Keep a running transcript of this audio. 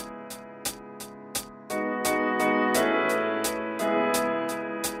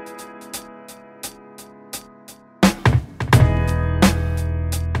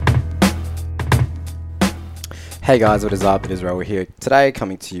Hey guys, what is up? It is Raul here today,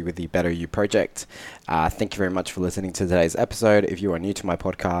 coming to you with the Better You project. Thank you very much for listening to today's episode. If you are new to my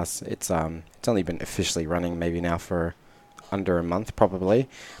podcast, it's only been officially running maybe now for under a month, properly.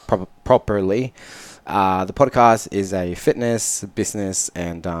 The podcast is a fitness, business,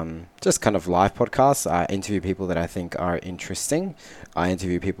 and just kind of live podcast. I interview people that I think are interesting. I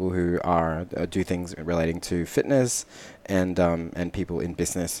interview people who do things relating to fitness and people in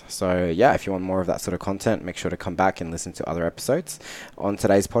business. So yeah, if you want more of that sort of content, make sure to come back and listen to other episodes. On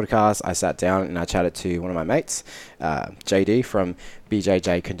today's podcast, I sat down and I chatted to one of my mates, JD from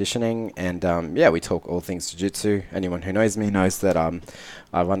BJJ Conditioning, and we talk all things jiu-jitsu. Anyone who knows me knows that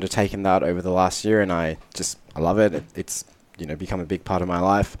I've undertaken that over the last year, and I love it. It's become a big part of my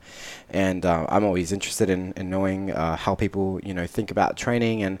life, and I'm always interested in knowing how people think about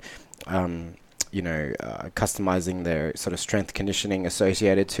training and customizing their sort of strength conditioning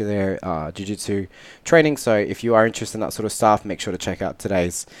associated to their jiu-jitsu training. So if you are interested in that sort of stuff, make sure to check out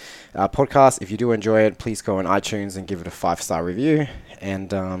today's podcast. If you do enjoy it, please go on iTunes and give it a 5-star review,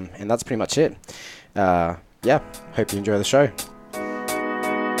 and that's pretty much it. Hope you enjoy the show.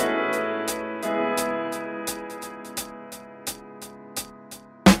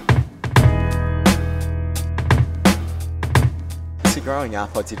 Growing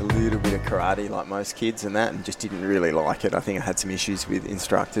up, I did a little bit of karate like most kids and just didn't really like it. I think I had some issues with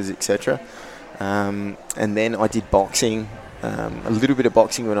instructors, etc. And then I did boxing, a little bit of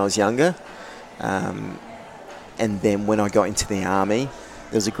boxing when I was younger. And then when I got into the army,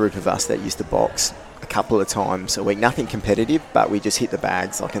 there was a group of us that used to box a couple of times a week. Nothing competitive, but we just hit the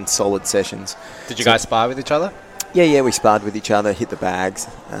bags, like in solid sessions. Did you guys spar with each other? Yeah, we sparred with each other, hit the bags.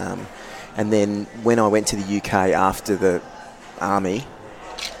 And then when I went to the UK after the army,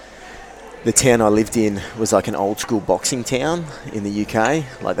 the town I lived in was like an old school boxing town in the UK,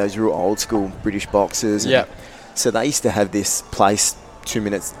 like those real old school British boxers. Yeah. So they used to have this place 2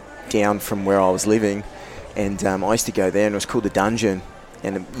 minutes down from where I was living, and I used to go there, and it was called the Dungeon,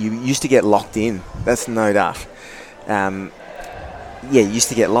 and you used to get locked in. That's no doubt. You used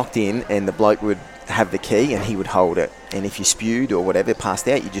to get locked in, and the bloke would have the key and he would hold it, and if you spewed or whatever passed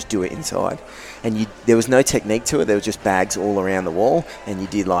out, you just do it inside, and there was no technique to it. There was just bags all around the wall, and you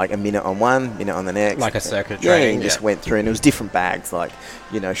did like a minute on one, minute on the next, like a circuit training. And just went through, and it was different bags, like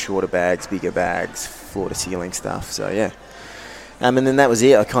shorter bags, bigger bags, floor to ceiling stuff. So and then that was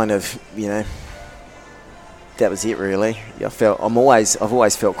it. I kind of that was it really. I've always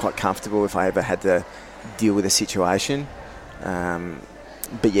felt quite comfortable if I ever had to deal with a situation.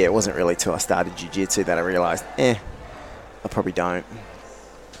 But it wasn't really till I started jiu-jitsu that I realised, I probably don't.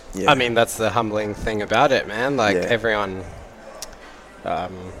 Yeah. I mean, that's the humbling thing about it, man. Like everyone, I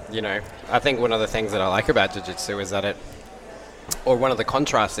think one of the things that I like about jiu-jitsu is that one of the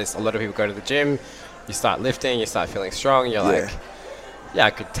contrasts is a lot of people go to the gym, you start lifting, you start feeling strong, you're like, I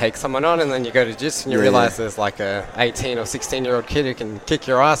could take someone on, and then you go to jiu-jitsu and you realise there's like a 18 or 16-year-old kid who can kick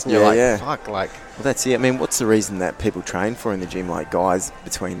your ass, and you're fuck, like... Well, that's it. I mean, what's the reason that people train for in the gym? Like guys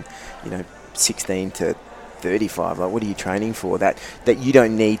between, 16 to 35. Like, what are you training for? That you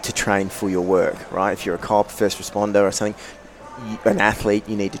don't need to train for your work, right? If you're a cop, first responder or something, an athlete,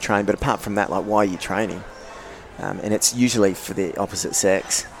 you need to train. But apart from that, like, why are you training? And it's usually for the opposite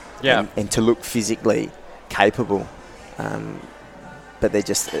sex. Yeah. And to look physically capable. But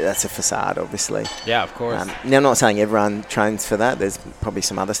that's a facade, obviously. Yeah, of course. Now, I'm not saying everyone trains for that. There's probably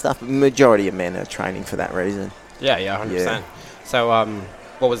some other stuff. But the majority of men are training for that reason. Yeah, 100%. Yeah. So,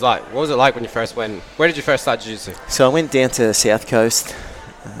 what was it like when you first went? Where did you first start jiu-jitsu? So I went down to South Coast,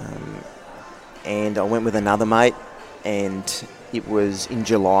 and I went with another mate, and it was in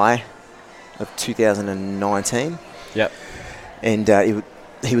July of 2019. Yep. And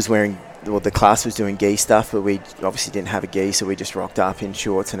he was wearing... Well, the class was doing gi stuff, but we obviously didn't have a gi, so we just rocked up in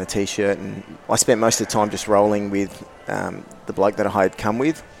shorts and a t-shirt. And I spent most of the time just rolling with the bloke that I had come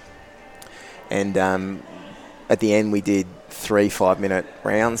with. And at the end, we did 3 5-minute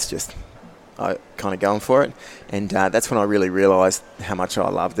rounds, just kind of going for it. And that's when I really realised how much I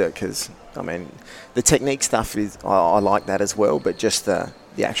loved it, because, I mean, the technique stuff is I like that as well, but just the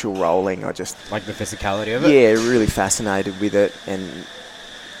actual rolling, I just... Like the physicality of it? Yeah, really fascinated with it, and...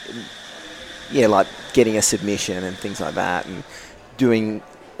 Yeah, like getting a submission and things like that, and doing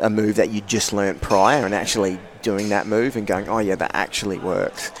a move that you just learnt prior and actually doing that move and going, oh yeah, that actually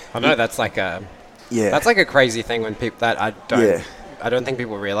works. I know that's like a crazy thing when people that I don't think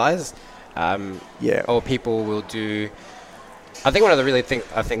people realize. Or people will do. I think one of the really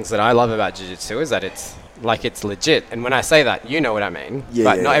things that I love about jiu-jitsu is that it's legit. And when I say that, you know what I mean.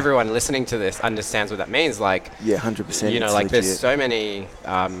 Not everyone listening to this understands what that means. Like 100%. There's so many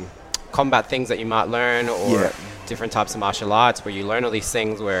combat things that you might learn or different types of martial arts where you learn all these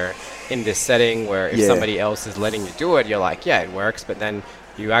things where in this setting where if Yeah. somebody else is letting you do it, you're like, yeah, it works. But then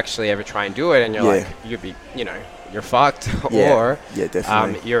you actually ever try and do it and you're Yeah. like, you're fucked Yeah. or Yeah,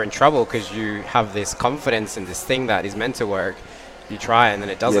 definitely. you're in trouble because you have this confidence in this thing that is meant to work. You try and then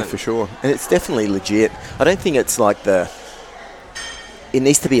it doesn't. Yeah, for sure. And it's definitely legit. I don't think it's like it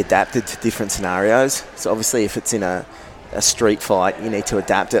needs to be adapted to different scenarios. So obviously if it's in a street fight, you need to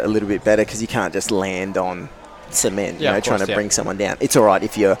adapt it a little bit better because you can't just land on cement, Yeah, of trying course, to yeah. bring someone down. It's all right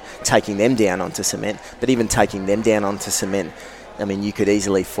if you're taking them down onto cement, but even taking them down onto cement, I mean, you could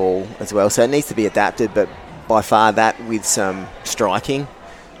easily fall as well. So it needs to be adapted, but by far that with some striking,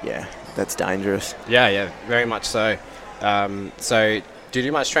 yeah, that's dangerous. Yeah, very much so. So do you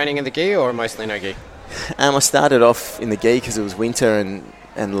do much training in the gi or mostly no gi? I started off in the gi because it was winter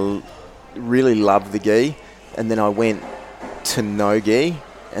and really loved the gi, and then I went to no gi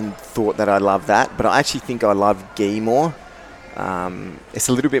and thought that I loved that, but I actually think I love gi more. It's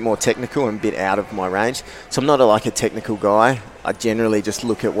a little bit more technical and a bit out of my range, so I'm not like a technical guy. I generally just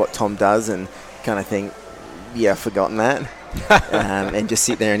look at what Tom does and kind of think, yeah, I've forgotten that. And just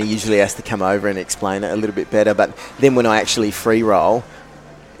sit there, and he usually has to come over and explain it a little bit better. But then when I actually free roll,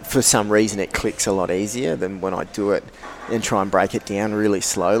 for some reason it clicks a lot easier than when I do it and try and break it down really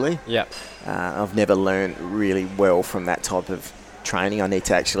slowly. Yeah. I've never learned really well from that type of training. I need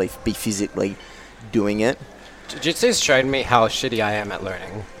to actually be physically doing it. Jiu-Jitsu's showed me how shitty I am at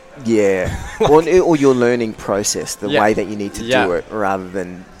learning. Yeah. or your learning process, the Yeah. way that you need to Yeah. do it rather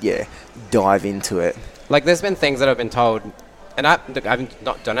than, dive into it. Like, there's been things that I've been told, and I've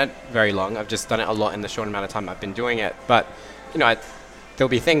not done it very long. I've just done it a lot in the short amount of time I've been doing it. But, there'll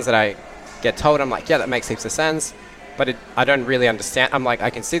be things that I get told, I'm like, yeah, that makes heaps of sense. But I don't really understand. I'm like, I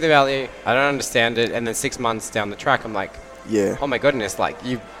can see the value. I don't understand it. And then 6 months down the track, I'm like, Yeah. oh my goodness, like,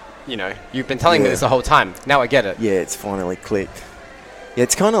 you've been telling me this the whole time. Now I get it. Yeah, it's finally clicked. Yeah,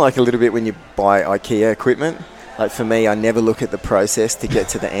 it's kind of like a little bit when you buy IKEA equipment. Like for me, I never look at the process to get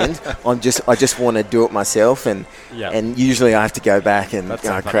to the end. I just want to do it myself, and usually I have to go back and That's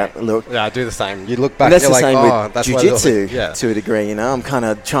so crap. funny. Look, Yeah, I do the same. You look back, and that's you're the like, same oh, with that's why I love jiu-jitsu it. Yeah. to a degree. I'm kind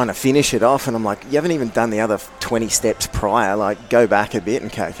of trying to finish it off, and I'm like, you haven't even done the other 20 steps prior. Like, go back a bit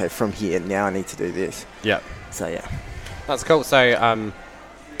and okay, from here now I need to do this. Yeah. So yeah, That's cool. So,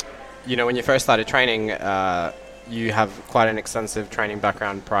 when you first started training, you have quite an extensive training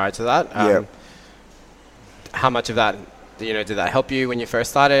background prior to that. Yep. How much of that, did that help you when you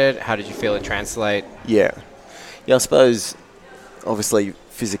first started? How did you feel it translate? yeah. I suppose obviously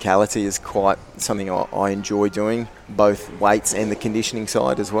physicality is quite something I enjoy doing, both weights and the conditioning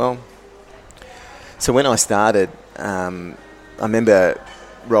side as well. So when I started, I remember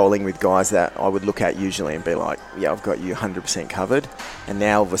rolling with guys that I would look at usually and be like, yeah, I've got you 100% covered. And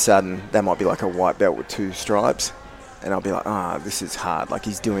now all of a sudden, that might be like a white belt with 2 stripes. And I'll be like, this is hard. Like,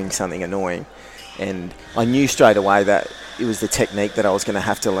 he's doing something annoying. And I knew straight away that it was the technique that I was going to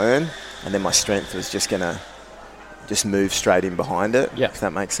have to learn. And then my strength was just going to just move straight in behind it, Yeah. if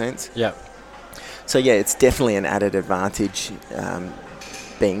that makes sense. Yeah. So, yeah, it's definitely an added advantage,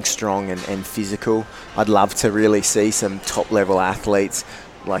 being strong and physical. I'd love to really see some top-level athletes,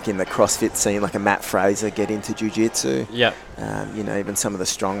 like in the CrossFit scene, like a Matt Fraser, get into jiu-jitsu. Yeah. Even some of the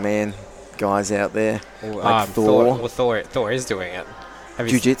strongman guys out there, Well, like Thor. Thor is doing it. Have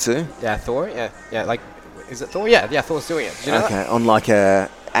you Jiu-jitsu? Yeah, Thor. Yeah. Like, is it Thor? Yeah. Thor's doing it. Do you know that? Okay, on like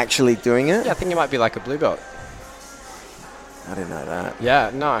actually doing it? Yeah, I think he might be like a blue belt. I didn't know that.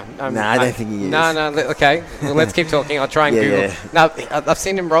 Yeah, no. I don't think he is. No, okay. Well, let's keep talking. I'll try and Yeah, Google. yeah. No, I've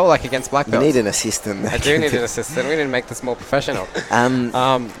seen him roll like against black You belts. need an assistant. I do need an assistant. We need to make this more professional.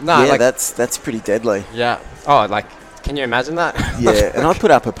 Yeah, like, that's pretty deadly. yeah. Oh, like, can you imagine that? Yeah, and I put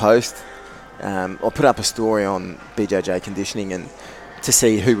up a post. I put up a story on BJJ conditioning and to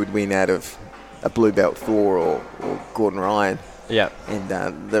see who would win out of a blue belt Thor or Gordon Ryan. Yeah.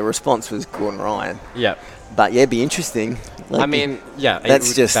 And the response was Gordon Ryan. Yeah. But yeah, it'd be interesting. Like, I mean, yeah.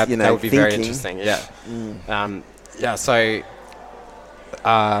 that's just, that would be very thinking. interesting. Yeah. Yeah. So,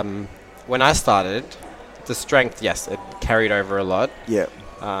 when I started, the strength, yes, it carried over a lot. Yeah.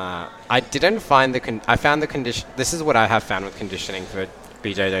 I didn't find I found the condition. This is what I have found with conditioning for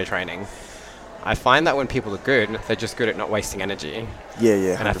BJJ training. I find that when people are good, they're just good at not wasting energy. Yeah,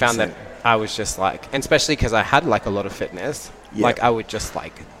 yeah. 100%. And I found that I was just like, and especially because I had like a lot of fitness, Yeah. like I would just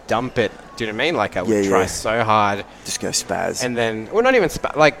like dump it. Do you know what I mean? Like I would try so hard. Just go spaz. And then, well, not even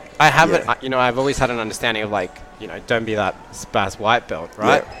like I haven't, Yeah. I've always had an understanding of like, don't be that spaz white belt,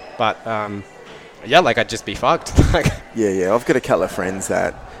 right? Yeah. But, yeah, like I'd just be fucked. Like, Yeah. I've got a couple of friends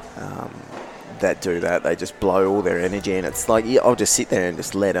that do that. They just blow all their energy, and it's like, I'll just sit there and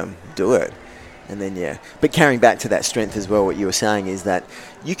just let them do it. And then, But carrying back to that strength as well, what you were saying is that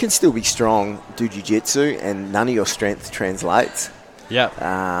you can still be strong, do jiu-jitsu, and none of your strength translates. Yeah.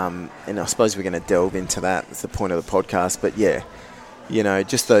 And I suppose we're going to delve into that. That's the point of the podcast. But,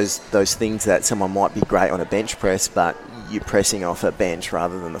 just those things that someone might be great on a bench press, but you're pressing off a bench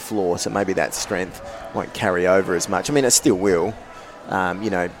rather than the floor. So maybe that strength won't carry over as much. I mean, it still will.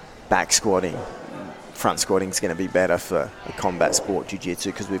 Back squatting, front squatting is going to be better for a combat sport,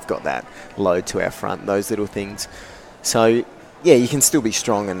 jiu-jitsu, because we've got that load to our front, those little things. So, you can still be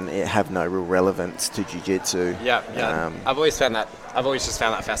strong and have no real relevance to jiu-jitsu. Yeah. I've always just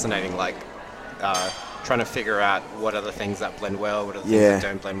found that fascinating, like trying to figure out what are the things that blend well, what are the things that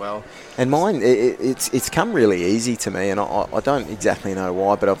don't blend well. And mine, it's come really easy to me, and I don't exactly know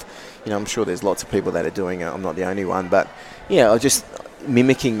why, but I'm sure there's lots of people that are doing it. I'm not the only one, but I just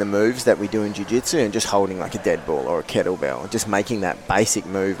mimicking the moves that we do in jiu-jitsu and just holding like a dead ball or a kettlebell, just making that basic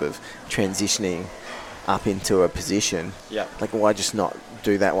move of transitioning up into a position. Yeah. Like, why just not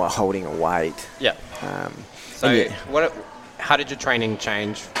do that while holding a weight? Yeah. How did your training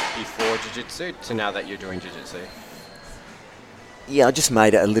change before jiu-jitsu to now that you're doing jiu-jitsu? Yeah, I just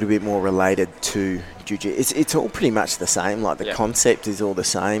made it a little bit more related to jiu-jitsu. It's all pretty much the same. Like, the concept is all the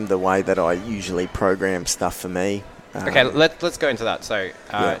same, the way that I usually program stuff for me. Okay, let's go into that. So,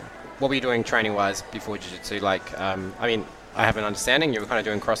 what were you doing training-wise before jiu-jitsu? Like, I have an understanding you were kind of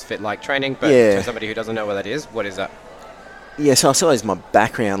doing CrossFit-like training, but to somebody who doesn't know what that is, what is that? Yeah, so I suppose my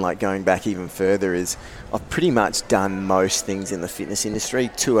background, like going back even further, is I've pretty much done most things in the fitness industry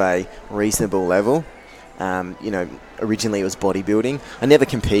to a reasonable level. Originally it was bodybuilding. I never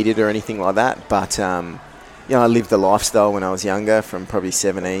competed or anything like that, but, I lived the lifestyle when I was younger, from probably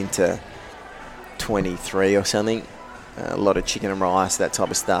 17 to 23 or something. A lot of chicken and rice, that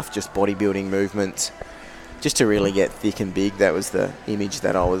type of stuff, just bodybuilding movements, just to really get thick and big. That was the image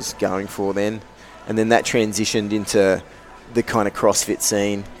that I was going for then. And then that transitioned into the kind of CrossFit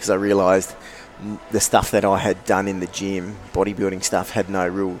scene, because I realised the stuff that I had done in the gym, bodybuilding stuff, had no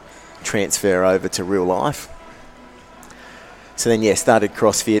real transfer over to real life. So then, started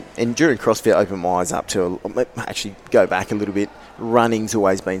CrossFit, and during CrossFit, opened my eyes up to, actually go back a little bit, running's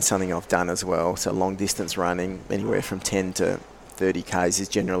always been something I've done as well. So long distance running, anywhere from 10 to 30 Ks is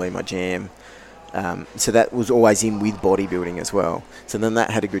generally my jam. So that was always in with bodybuilding as well. So then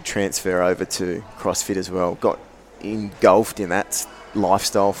that had a good transfer over to CrossFit as well. Got engulfed in that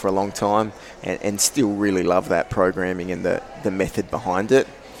lifestyle for a long time, and still really love that programming and the method behind it.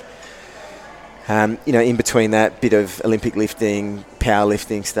 In between that, bit of Olympic lifting,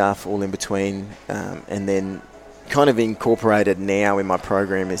 powerlifting stuff, all in between, and then kind of incorporated now in my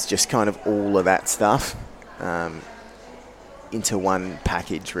program is just kind of all of that stuff into one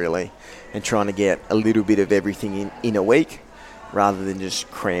package, really, and trying to get a little bit of everything in a week, rather than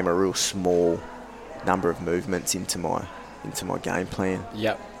just cram a real small number of movements into my game plan.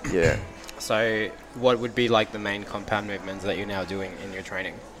 Yep. Yeah. So what would be like the main compound movements that you're now doing in your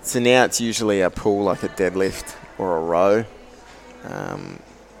training? So now it's usually a pull, like a deadlift or a row.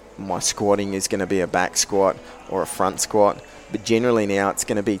 My squatting is going to be a back squat or a front squat, but generally now it's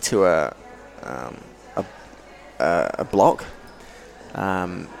going to be to a block,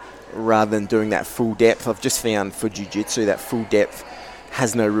 rather than doing that full depth. I've just found for jiu-jitsu that full depth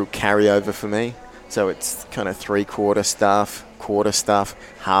has no real carryover for me. So it's kind of 3/4 stuff, quarter stuff,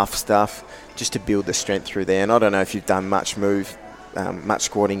 half stuff, just to build the strength through there. And I don't know if you've done much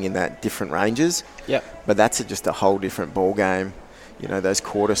squatting in that different ranges. Yeah. But that's just a whole different ball game. Those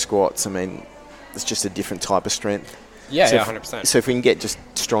quarter squats, it's just a different type of strength. Yeah, so 100%. So if we can get just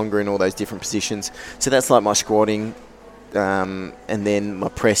stronger in all those different positions. So that's like my squatting. And then my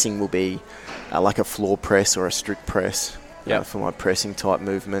pressing will be like a floor press or a strict press for my pressing type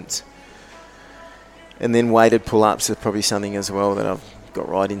movements. And then weighted pull-ups are probably something as well that I've got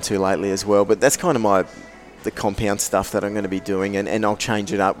right into lately as well. But that's kind of the compound stuff that I'm going to be doing. And I'll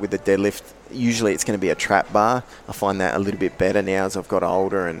change it up with the deadlift. Usually it's going to be a trap bar. I find that a little bit better now as I've got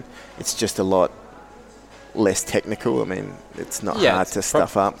older, and it's just a lot less technical. It's not hard to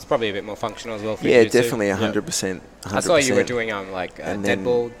stuff up. It's probably a bit more functional as well for you. Yeah, definitely 100%. I saw you were doing dead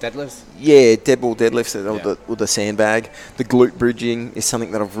ball deadlifts. Yeah, dead ball deadlifts or the sandbag. The glute bridging is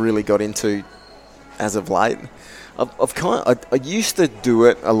something that I've really got into as of late. I used to do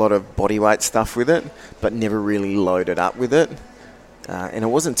it, a lot of bodyweight stuff with it, but never really loaded up with it. And it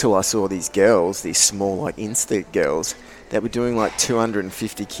wasn't until I saw these girls, these small, like Insta girls, that were doing like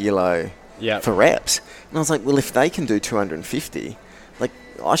 250 kilo for reps. And I was like, well, if they can do 250, like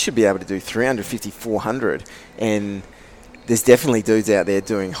I should be able to do 350, 400. And there's definitely dudes out there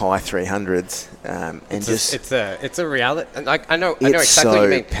doing high 300s, and it's a reality. And I know it's exactly what you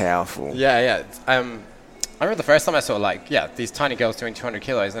mean. so powerful. Yeah. I remember the first time I saw these tiny girls doing 200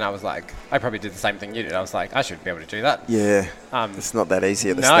 kilos, and I was like, I probably did the same thing you did. I was like, I should be able to do that. Yeah. It's not that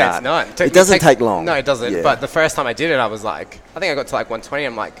easy at the no, start. No, it's not. It doesn't take long. No, it doesn't. Yeah. But the first time I did it, I was like, I think I got to like 120.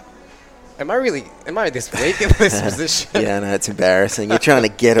 I'm like, am I this weak in this position? Yeah, no, it's embarrassing. You're trying to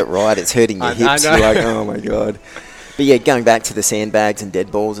get it right. It's hurting your hips. I know. You're like, oh my God. But yeah, going back to the sandbags and dead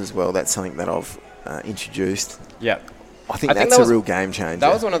balls as well, that's something that I've introduced. Yeah. I think that's a real game changer.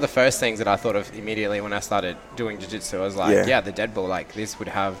 That was one of the first things that I thought of immediately when I started doing jiu-jitsu. I was like, the dead ball, like this would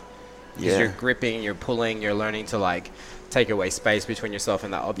have, because you're gripping, you're pulling, you're learning to like take away space between yourself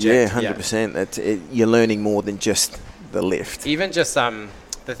and that object. Yeah, 100%. That's it. You're learning more than just the lift. Even just one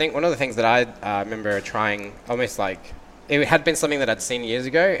of the things that I remember trying, almost like, it had been something that I'd seen years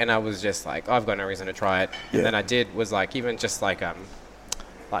ago, and I was just like, I've got no reason to try it. And then I did, was like, even just like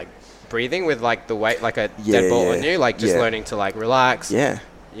breathing with like the weight, like a dead ball on you, like just learning to like relax,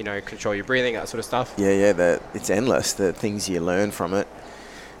 control your breathing, that sort of stuff. It's endless, the things you learn from it.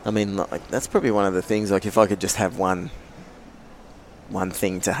 I mean, like, that's probably one of the things, like if I could just have one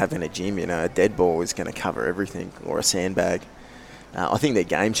thing to have in a gym, a dead ball is going to cover everything, or a sandbag. I think they're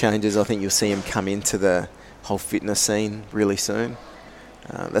game changers. I think you'll see them come into the whole fitness scene really soon.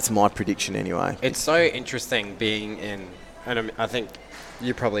 That's my prediction anyway. It's so interesting being in, and I think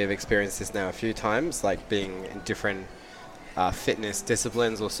you probably have experienced this now a few times, like being in different fitness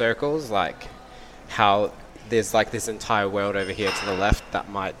disciplines or circles, like how there's like this entire world over here to the left that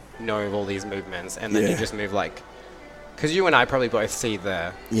might know of all these movements, and then you just move like, because you and I probably both see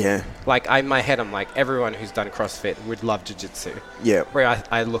like in my head I'm like, everyone who's done CrossFit would love jiu-jitsu. Yeah. Where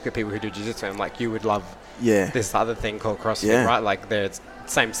I look at people who do jiu-jitsu and I'm like, you would love this other thing called CrossFit, right? Like they're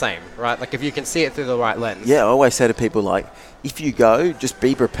same, right? Like if you can see it through the right lens. Yeah, I always say to people, like, if you go, just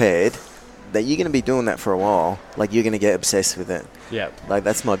be prepared that you're going to be doing that for a while. Like, you're going to get obsessed with it. Yeah. Like,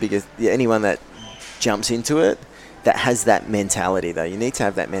 that's my biggest... anyone that jumps into it, that has that mentality, though. You need to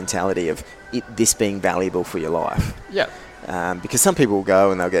have that mentality of this being valuable for your life. Yeah. Because some people will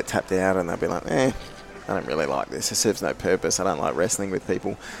go and they'll get tapped out and they'll be like, I don't really like this. It serves no purpose. I don't like wrestling with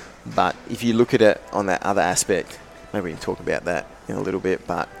people. But if you look at it on that other aspect, maybe we can talk about that in a little bit,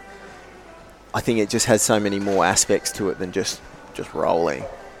 but I think it just has so many more aspects to it than just rolling.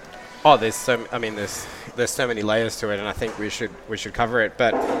 Oh, there's so many layers to it, and I think we should cover it.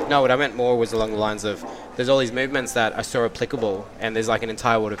 But no, what I meant more was along the lines of there's all these movements that are so applicable, and there's like an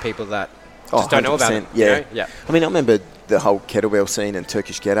entire world of people that just don't know about it. Yeah. You know? Yeah. I mean, I remember the whole kettlebell scene and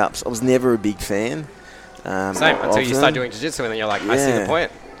Turkish get-ups. I was never a big fan. Same, until you start doing jiu-jitsu, and then you're like, I see the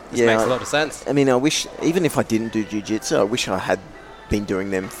point. This makes a lot of sense. I mean, I wish, even if I didn't do jiu-jitsu, I wish I had been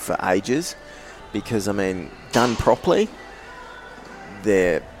doing them for ages, because, I mean, done properly,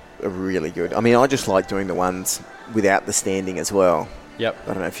 they're really good. I mean, I just like doing the ones without the standing as well. Yep.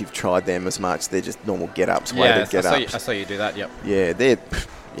 I don't know if you've tried them as much. They're just normal get-ups, weighted get-ups. I saw you do that, yep. Yeah,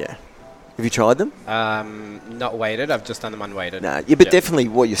 Have you tried them? Not weighted. I've just done them unweighted. But definitely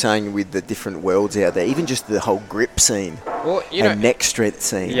what you're saying with the different worlds out there, even just the whole grip scene, neck strength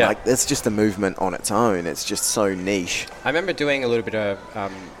scene, like that's just a movement on its own. It's just so niche. I remember doing a little bit of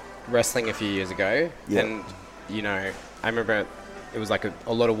wrestling a few years ago, and I remember it was like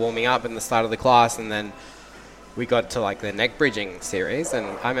a lot of warming up in the start of the class, and then we got to like the neck bridging series, and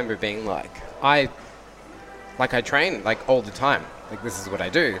I remember being like, I train like all the time. Like, this is what I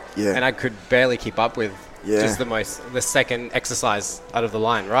do. Yeah. And I could barely keep up with just the second exercise out of the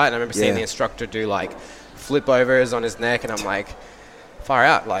line, right? And I remember seeing the instructor do, like, flip overs on his neck, and I'm like, far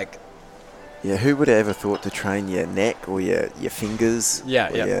out, like... Yeah, who would have ever thought to train your neck or your fingers?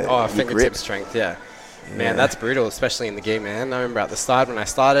 Fingertip strength, Man, that's brutal, especially in the gi, man. I remember at the start when I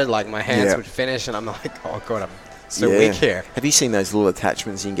started, like, my hands would finish, and I'm like, oh, God, I'm so weak here. Have you seen those little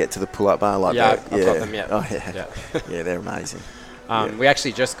attachments you can get to the pull-up bar? Like I've got them, Oh, yeah. Yeah, they're amazing. We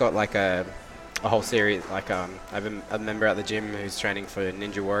actually just got like a whole series. Like I have a member at the gym who's training for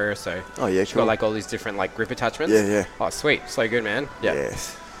Ninja Warrior, so she's got like all these different like grip attachments. Yeah. Oh, sweet, so good, man. Yeah.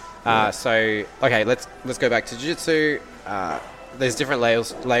 Yes. So okay, let's go back to jiu-jitsu. There's different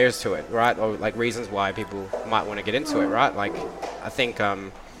layers to it, right? Or like reasons why people might want to get into it, right? Like I think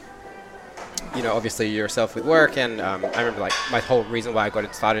obviously yourself with work, and I remember like my whole reason why I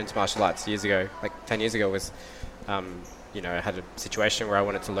got started into martial arts years ago, like 10 years ago, was I had a situation where I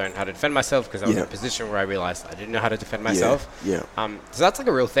wanted to learn how to defend myself, because I was in a position where I realized I didn't know how to defend myself. So that's like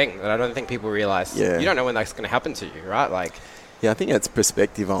a real thing that I don't think people realize. You don't know when that's going to happen to you, right? Like, I think it's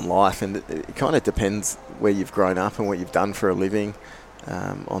perspective on life, and it kind of depends where you've grown up and what you've done for a living.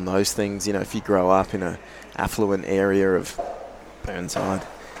 on those things. You know, if you grow up in a affluent area of Burnside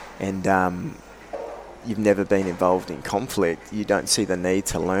and you've never been involved in conflict, you don't see the need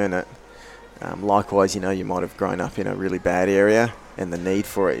to learn it. Likewise, you know, you might have grown up in a really bad area and the need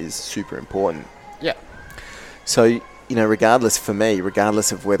for it is super important. Yeah. So, you know, regardless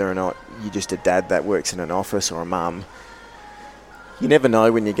of whether or not you're just a dad that works in an office or a mum, you never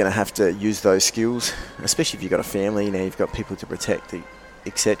know when you're going to have to use those skills, especially if you've got a family, you know, you've got people to protect,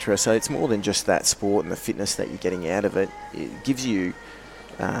 etc. So it's more than just that sport and the fitness that you're getting out of it. It gives you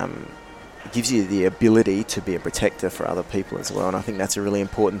the ability to be a protector for other people as well. And I think that's a really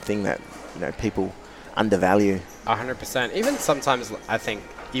important thing that, you know, people undervalue. 100%. Even sometimes I think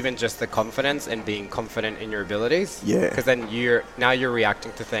even just the confidence and being confident in your abilities. Yeah. Because then you're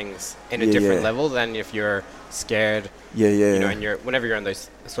reacting to things in a different level than if you're scared. Yeah. You know, and whenever you're in those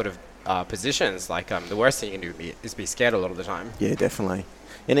sort of positions, like the worst thing you can do is be scared a lot of the time. Yeah, definitely.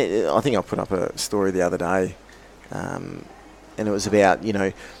 And I think I put up a story the other day, and it was about, you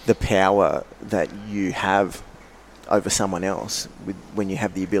know, the power that you have over someone else when you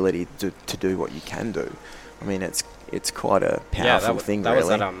have the ability to do what you can do. I mean, it's quite a powerful thing, that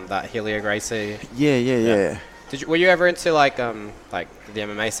really. Was that Helio Gracie. Yeah. Were you ever into like the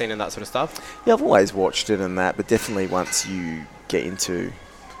MMA scene and that sort of stuff? Yeah, I've always watched it and that, but definitely once you get into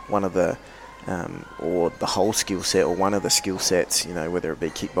one of the or the whole skill set or one of the skill sets, you know, whether it be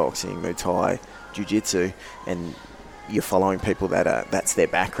kickboxing, Muay Thai, Jiu-Jitsu, and you're following people that's their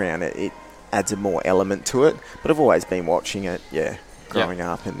background, it adds a more element to it. But I've always been watching it, growing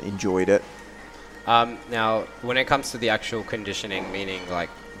up and enjoyed it. Now, when it comes to the actual conditioning, meaning like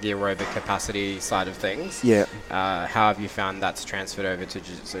the aerobic capacity side of things, how have you found that's transferred over to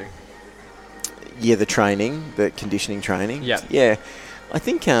Jiu-Jitsu? Yeah, the conditioning training. Yeah. I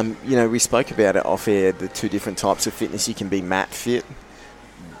think, you know, we spoke about it off air, the two different types of fitness. You can be mat fit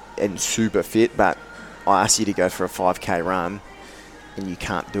and super fit, but I ask you to go for a 5K run and you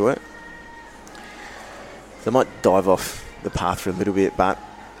can't do it. So I might dive off the path for a little bit, but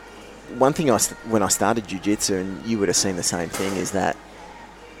one thing when I started Jiu-Jitsu, and you would have seen the same thing, is that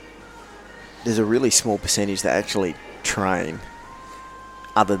there's a really small percentage that actually train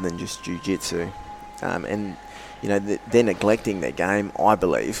other than just Jiu-Jitsu. And, you know, they're neglecting their game, I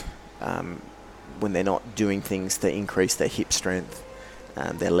believe, when they're not doing things to increase their hip strength,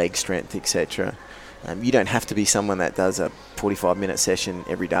 their leg strength, etc. You don't have to be someone that does a 45-minute session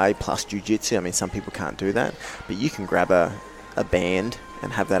every day plus Jiu-Jitsu. I mean, some people can't do that, but you can grab a band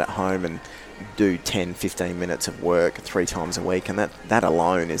and have that at home and do 10, 15 minutes of work 3 times a week, and that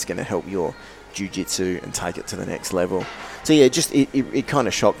alone is going to help your Jiu-Jitsu and take it to the next level. So yeah, just it kind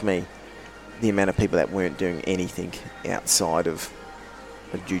of shocked me, the amount of people that weren't doing anything outside of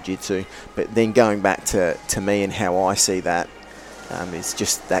Jiu-Jitsu. But then going back to me and how I see that, it's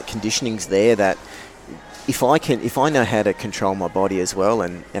just that conditioning's there, that if I know how to control my body as well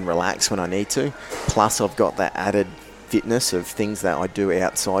and relax when I need to, plus I've got that added fitness of things that I do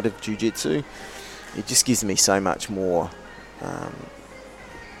outside of Jiu-Jitsu, it just gives me so much more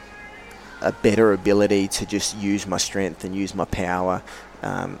a better ability to just use my strength and use my power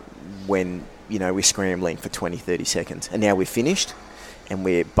when, you know, we're scrambling for 20, 30 seconds. And now we're finished and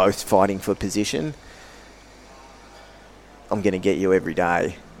we're both fighting for position. I'm going to get you every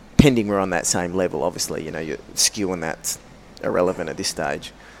day, pending we're on that same level. Obviously, you know, your skill and that's irrelevant at this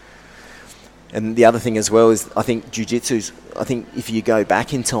stage. And the other thing as well is, I think I think if you go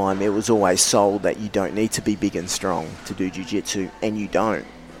back in time, it was always sold that you don't need to be big and strong to do Jiu-Jitsu, and you don't.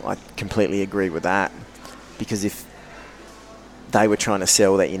 I completely agree with that, because if they were trying to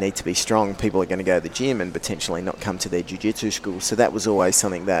sell that you need to be strong, people are going to go to the gym and potentially not come to their Jiu-Jitsu school. So that was always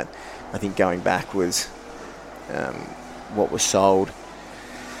something that I think going back was what was sold.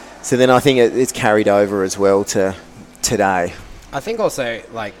 So then I think it's carried over as well to today. I think also,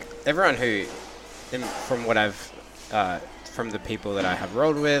 like, everyone who, from what I've, from the people that I have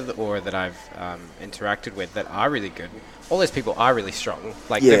rolled with or that I've interacted with that are really good, all those people are really strong.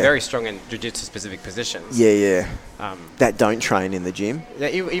 Like, they're very strong in Jiu-Jitsu specific positions. Yeah. That don't train in the gym.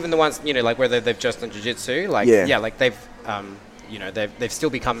 Even the ones, you know, like whether they've just done Jiu-Jitsu, like, like they've, you know, they've still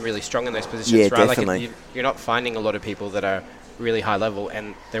become really strong in those positions, right? Definitely. Like, you're not finding a lot of people that are really high level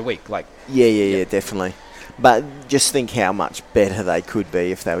and they're weak. Like, yeah, definitely. But just think how much better they could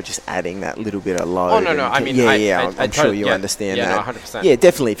be if they were just adding that little bit of load. Oh, no. I mean, I'm sure you understand that. No, 100%. Yeah,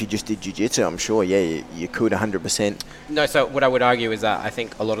 definitely. If you just did Jiu-Jitsu, I'm sure, you could 100%. No, so what I would argue is that I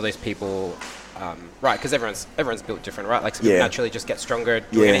think a lot of those people, right, because everyone's built different, right? Like, some people naturally just get stronger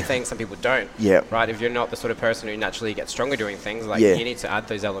doing anything. Some people don't. Yeah. Right? If you're not the sort of person who naturally gets stronger doing things, like, you need to add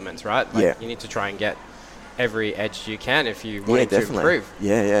those elements, right? Like, you need to try and get every edge you can if you want to improve.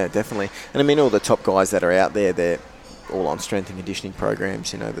 Yeah, definitely. And I mean, all the top guys that are out there, they're all on strength and conditioning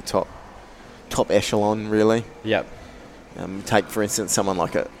programs, the top echelon, really. Yep. Take, for instance, someone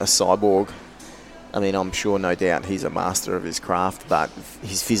like a Cyborg. I mean, I'm sure, no doubt, he's a master of his craft, but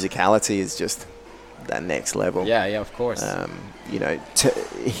his physicality is just that next level. Yeah, of course.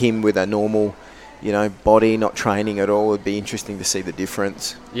 Him with a normal, body, not training at all, it'd be interesting to see the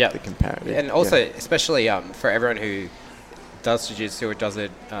difference. Yeah. The comparative. And also, especially for everyone who does jiu-jitsu or does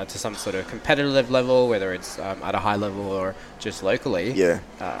it to some sort of competitive level, whether it's at a high level or just locally. Yeah.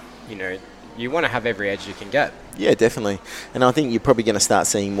 You want to have every edge you can get. Yeah, definitely. And I think you're probably going to start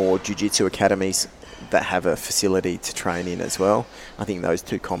seeing more jiu-jitsu academies that have a facility to train in as well. I think those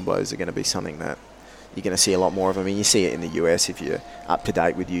two combos are going to be something that you're going to see a lot more of. I mean, you see it in the US if you're up to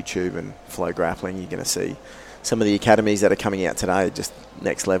date with YouTube and Flow Grappling. You're going to see some of the academies that are coming out today just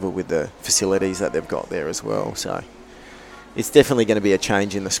next level with the facilities that they've got there as well. So it's definitely going to be a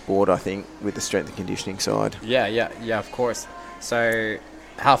change in the sport, I think, with the strength and conditioning side. Yeah, of course. So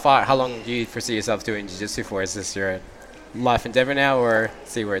how long do you foresee yourself doing jiu-jitsu for? Is this your life endeavor now, or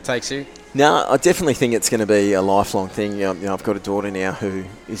see where it takes you? No, I definitely think it's going to be a lifelong thing. I've got a daughter now who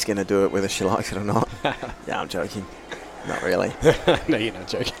is going to do it whether she likes it or not. Yeah, I'm joking. Not really. No, you're not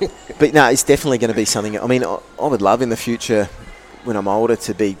joking. But no, it's definitely going to be something. I mean, I would love in the future when I'm older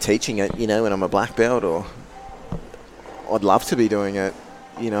to be teaching it, when I'm a black belt, or I'd love to be doing it.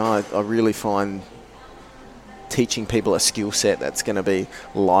 I really find teaching people a skill set that's going to be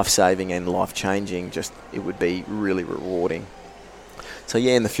life-saving and life-changing, it would be really rewarding. So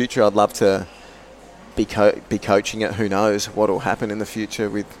yeah, in the future, I'd love to be coaching it. Who knows what will happen in the future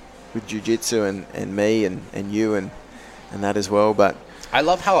with jiu-jitsu and me and you and that as well. But I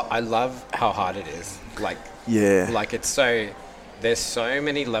love how hard it is. There's so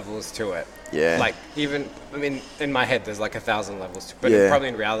many levels to it. Yeah. In my head, there's 1,000 levels, but probably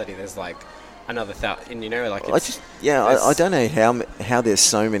in reality, there's another 1,000. I don't know how there's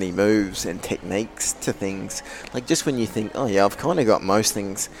so many moves and techniques to things. Just when you think, oh yeah, I've kind of got most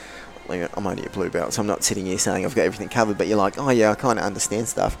things. I'm only a blue belt, so I'm not sitting here saying I've got everything covered. But you're like, oh yeah, I kind of understand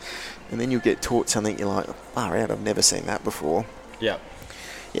stuff, and then you'll get taught something. You're like, far out, I've never seen that before. Yeah.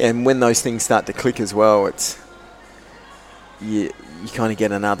 Yeah, and when those things start to click as well, it's you kind of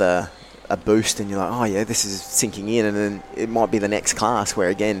get a boost, and you're like, oh yeah, this is sinking in, and then it might be the next class where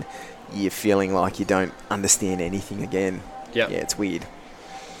again you're feeling like you don't understand anything again. Yeah, it's weird.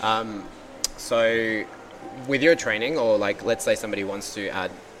 So with your training, or let's say somebody wants to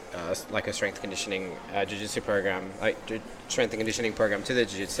add a strength conditioning jiu-jitsu program, strength and conditioning program to the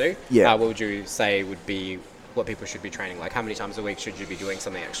jiu-jitsu, what would you say would be what people should be training? How many times a week should you be doing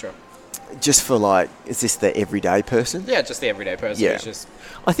something extra? Just for is this the everyday person? Yeah, just the everyday person. Yeah. It's just,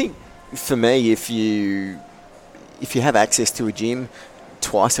 I think for me, if you have access to a gym,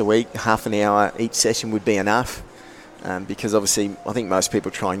 twice a week, half an hour each session would be enough, because obviously I think most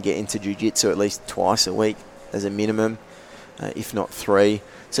people try and get into jiu-jitsu at least twice a week as a minimum, if not 3.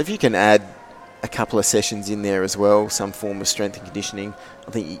 So if you can add a couple of sessions in there as well, some form of strength and conditioning,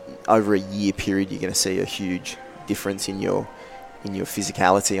 I think over a year period you're going to see a huge difference in your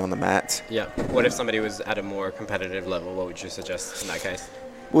physicality on the mat. Yeah. What if somebody was at a more competitive level? What would you suggest in that case?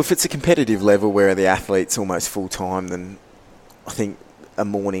 Well, if it's a competitive level where the athlete's almost full-time, then I think a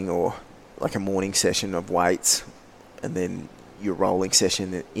morning or a morning session of weights and then your rolling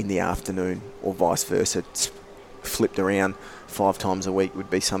session in the afternoon, or vice versa, flipped around 5 times a week would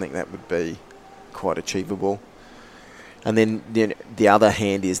be something that would be quite achievable. And then the other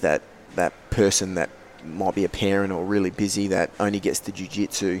hand is that person that might be a parent or really busy that only gets to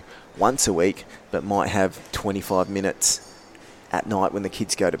jiu-jitsu once a week but might have 25 minutes at night when the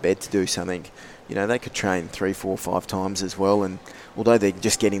kids go to bed to do something. They could train 3, 4, 5 times as well, and although they're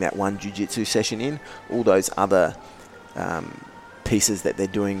just getting that one jiu-jitsu session in, all those other pieces that they're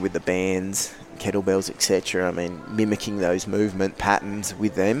doing with the bands, kettlebells, etc., I mean, mimicking those movement patterns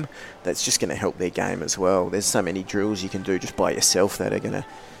with them, that's just going to help their game as well. There's so many drills you can do just by yourself that are going to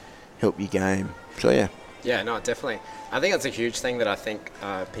help your game. So yeah. Yeah, no, definitely. I think that's a huge thing that I think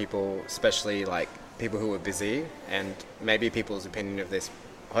people, especially people who are busy, and maybe people's opinion of this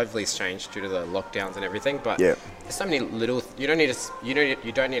hopefully it's changed due to the lockdowns and everything, but there's so many little you don't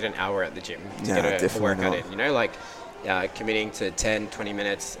need an hour at the gym to get a workout in, committing to 10-20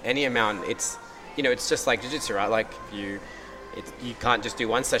 minutes, any amount. It's it's just like jiu-jitsu, right? You can't just do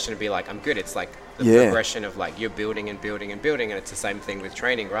one session and be like, I'm good. It's the progression of you're building and building and building, and it's the same thing with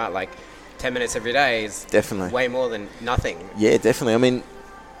training, right? 10 minutes every day is definitely way more than nothing. Yeah, definitely. I mean,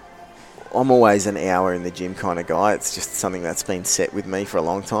 I'm always an hour in the gym kind of guy. It's just something that's been set with me for a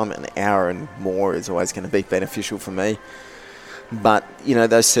long time. An hour and more is always going to be beneficial for me. But,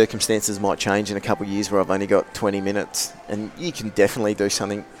 those circumstances might change in a couple of years where I've only got 20 minutes. And you can definitely do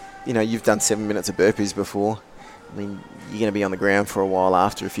something. You've done 7 minutes of burpees before. I mean, you're going to be on the ground for a while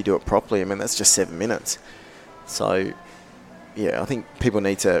after if you do it properly. I mean, that's just 7 minutes. So, yeah, I think people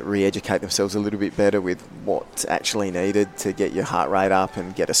need to re-educate themselves a little bit better with what's actually needed to get your heart rate up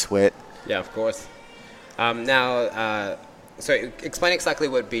and get a sweat. Yeah, of course. So explain exactly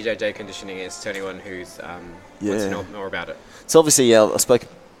what BJJ conditioning is to anyone who's wants to know more about it. So obviously, I spoke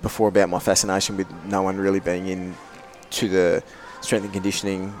before about my fascination with no one really being into the strength and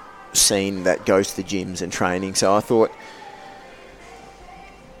conditioning scene that goes to gyms and training. So I thought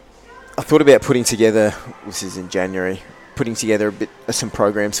about putting together, this is in January, putting together some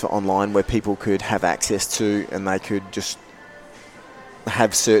programs for online where people could have access to, and they could just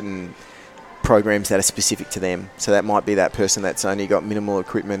have certain programs that are specific to them. So that might be that person that's only got minimal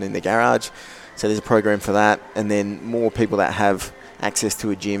equipment in the garage. So there's a program for that. And then more people that have access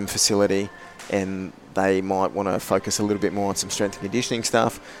to a gym facility and they might want to focus a little bit more on some strength and conditioning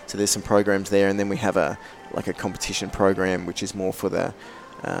stuff. So there's some programs there. And then we have a competition program, which is more for the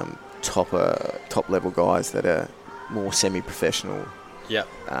top level guys that are more semi-professional. Yep.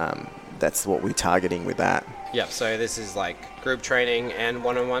 That's what we're targeting with that. Yeah, so this is like group training and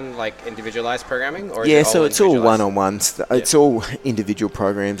one-on-one, like individualized programming? Or So it's all one-on-ones. It's all individual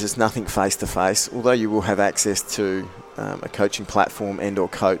programs. It's nothing face-to-face, although you will have access to a coaching platform and or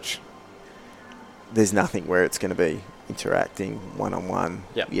coach. There's nothing where it's going to be interacting one-on-one.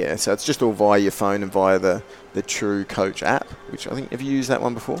 Yep. Yeah, so it's just all via your phone and via the True Coach app, which I think, have you used that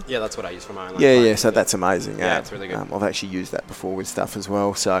one before? Yeah, that's what I use for my online Yeah, so that's amazing. Yeah, it's really good. I've actually used that before with stuff as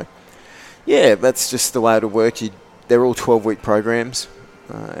well, so... Yeah, that's just the way it'll work. They're all 12-week programs,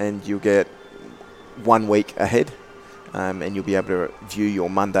 and you'll get 1 week ahead, and you'll be able to view your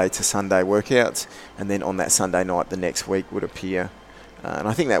Monday to Sunday workouts, and then on that Sunday night, the next week would appear. And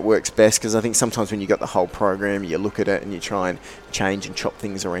I think that works best because I think sometimes when you've got the whole program, you look at it and you try and change and chop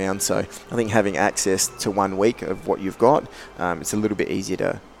things around. So I think having access to 1 week of what you've got, it's a little bit easier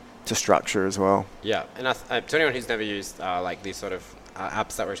to structure as well. Yeah, and to anyone who's never used like these sort of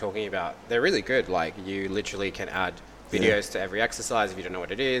apps that we're talking about, they're really good. Like you literally can add videos to every exercise if you don't know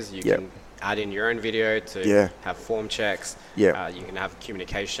what it is. You can add in your own video to have form checks. You can have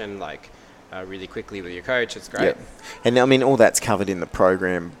communication really quickly with your coach. It's great. And I mean, all that's covered in the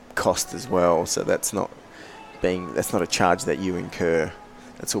program cost as well. So that's not a charge that you incur.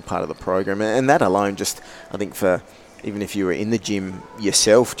 That's all part of the program. And that alone, just I think for even if you were in the gym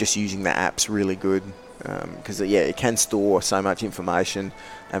yourself, just using the app's really good. Because it can store so much information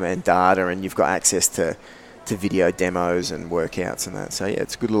and data, and you've got access to video demos and workouts and that. So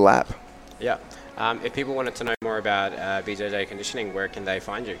it's a good little app. Yeah. If people wanted to know more about BJJ conditioning, where can they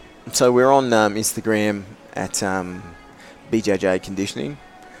find you? So we're on Instagram at BJJ Conditioning,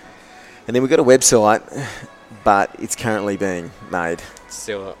 and then we've got a website, but it's currently being made.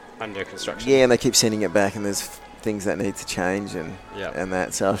 Still under construction. Yeah, and they keep sending it back, and there's things that need to change and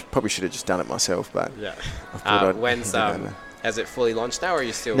that. So I probably should have just done it myself, but I thought when's has it fully launched now, or are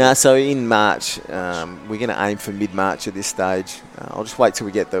you still? No, so in March, we're going to aim for mid-March at this stage. I'll just wait till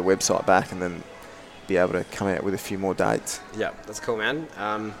we get the website back and then be able to come out with a few more dates. Yeah, that's cool, man.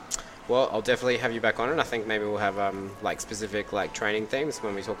 Well, I'll definitely have you back on, and I think maybe we'll have specific training themes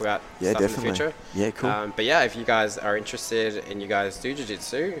when we talk about stuff definitely. in the future. Yeah, cool. But if you guys are interested and you guys do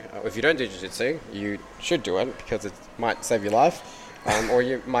jiu-jitsu, or if you don't do jiu-jitsu, you should do it because it might save your life. Or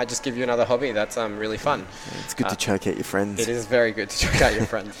you might just give you another hobby that's really fun. It's good to choke out your friends. It is very good to choke out your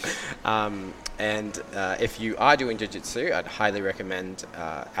friends. And if you are doing jiu-jitsu, I'd highly recommend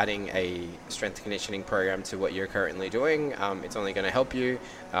adding a strength and conditioning program to what you're currently doing. It's only going to help you.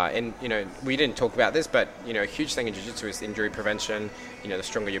 And we didn't talk about this, but a huge thing in jiu-jitsu is injury prevention. The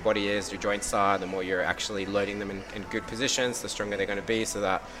stronger your body is, your joints are, the more you're actually loading them in good positions, the stronger they're going to be, so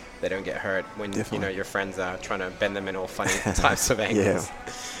that they don't get hurt when your friends are trying to bend them in all funny types of angles.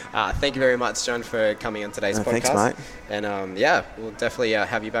 Thank you very much, John, for coming on today's podcast. Thanks, mate. And we'll definitely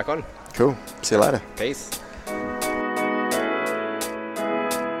have you back on. Cool. See you later. Peace.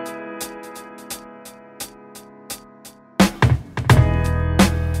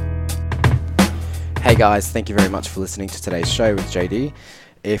 Hey guys, thank you very much for listening to today's show with JD.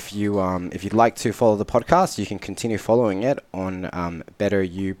 If you'd like to follow the podcast, you can continue following it on Better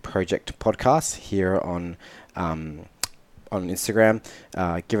You Project Podcast here on on Instagram.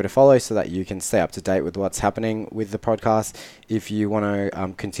 Give it a follow so that you can stay up to date with what's happening with the podcast. If you want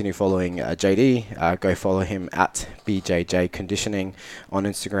to continue following JD, go follow him at BJJ Conditioning on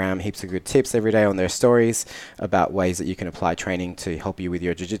Instagram. Heaps of good tips every day on their stories about ways that you can apply training to help you with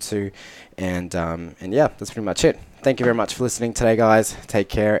your jiu-jitsu. And yeah, that's pretty much it. Thank you very much for listening today, guys. Take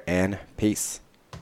care and peace.